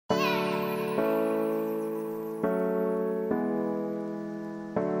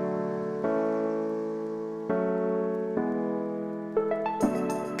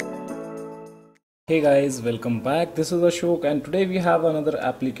Hey guys, welcome back. This is Ashok and today we have another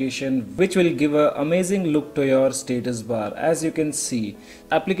application which will give an amazing look to your status bar. As you can see,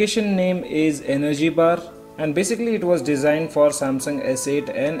 application name is Energy Bar and basically it was designed for Samsung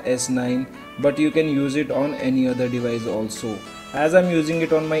S8 and S9, but you can use it on any other device also. As I'm using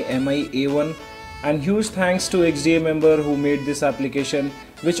it on my MI A1, and huge thanks to XDA member who made this application,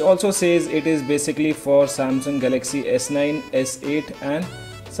 which also says it is basically for Samsung Galaxy S9, S8 and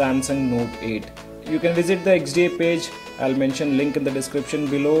Samsung Note 8. You can visit the XDA page. I'll mention link in the description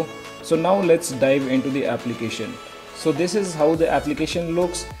below. So now let's dive into the application. So this is how the application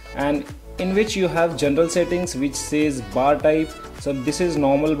looks, and in which you have general settings which says bar type. So this is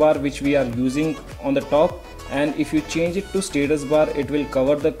normal bar which we are using on the top, and if you change it to status bar, it will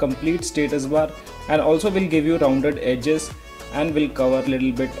cover the complete status bar and also will give you rounded edges and will cover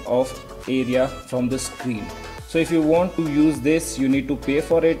little bit of area from the screen. So if you want to use this, you need to pay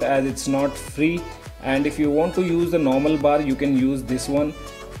for it as it's not free, and if you want to use the normal bar, you can use this one.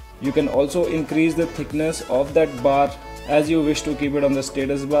 You can also increase the thickness of that bar as you wish to keep it on the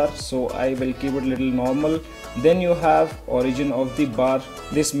status bar. So I will keep it little normal. Then you have origin of the bar.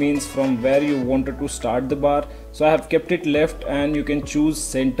 This means from where you wanted to start the bar. So I have kept it left, and you can choose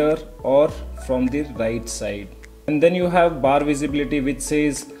center or from the right side. And then you have bar visibility which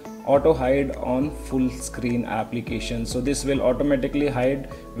says auto hide on full screen application. So this will automatically hide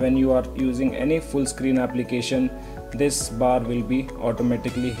when you are using any full screen application. This bar will be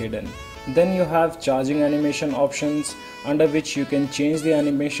automatically hidden. Then you have charging animation options, under which you can change the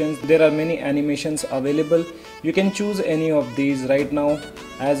animations. There are many animations available. You can choose any of these. Right now,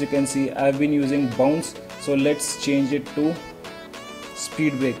 as you can see, I've been using bounce, so let's change it to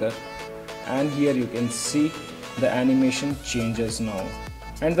speed breaker, and here you can see the animation changes now.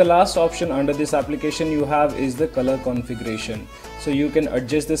 And the last option under this application you have is the color configuration. So you can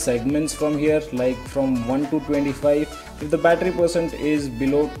adjust the segments from here, like from 1 to 25. If the battery percent is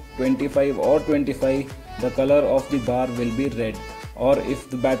below 25 or 25, the color of the bar will be red. Or if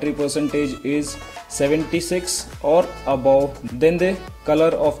the battery percentage is 76 or above, then the color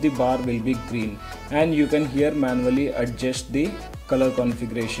of the bar will be green. And you can here manually adjust the color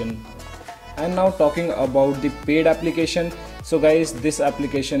configuration. And now talking about the paid application. So guys, this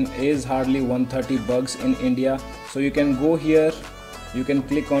application is hardly 130 bucks in India. So you can go here, you can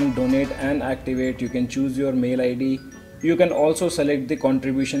click on donate and activate. You can choose your mail ID. You can also select the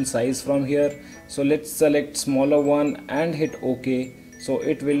contribution size from here. So let's select smaller one and hit OK. So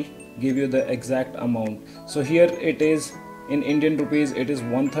it will give you the exact amount. So here it is in Indian rupees, it is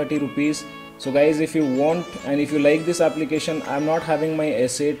 130 rupees. So guys, if you want and if you like this application, I'm not having my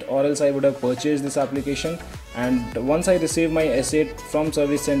S8, or else I would have purchased this application. And once I receive my S8 from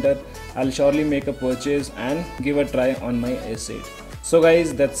service center, I'll surely make a purchase and give a try on my S8. So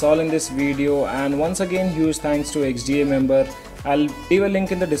guys, that's all in this video, and once again huge thanks to XDA member. I'll leave a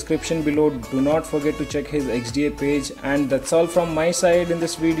link in the description below. Do not forget to check his XDA page, and that's all from my side in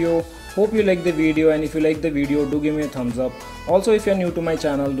this video. Hope you like the video, and if you like the video, do give me a thumbs up. Also, if you're new to my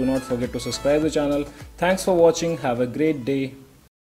channel, do not forget to subscribe the channel. Thanks for watching. Have a great day.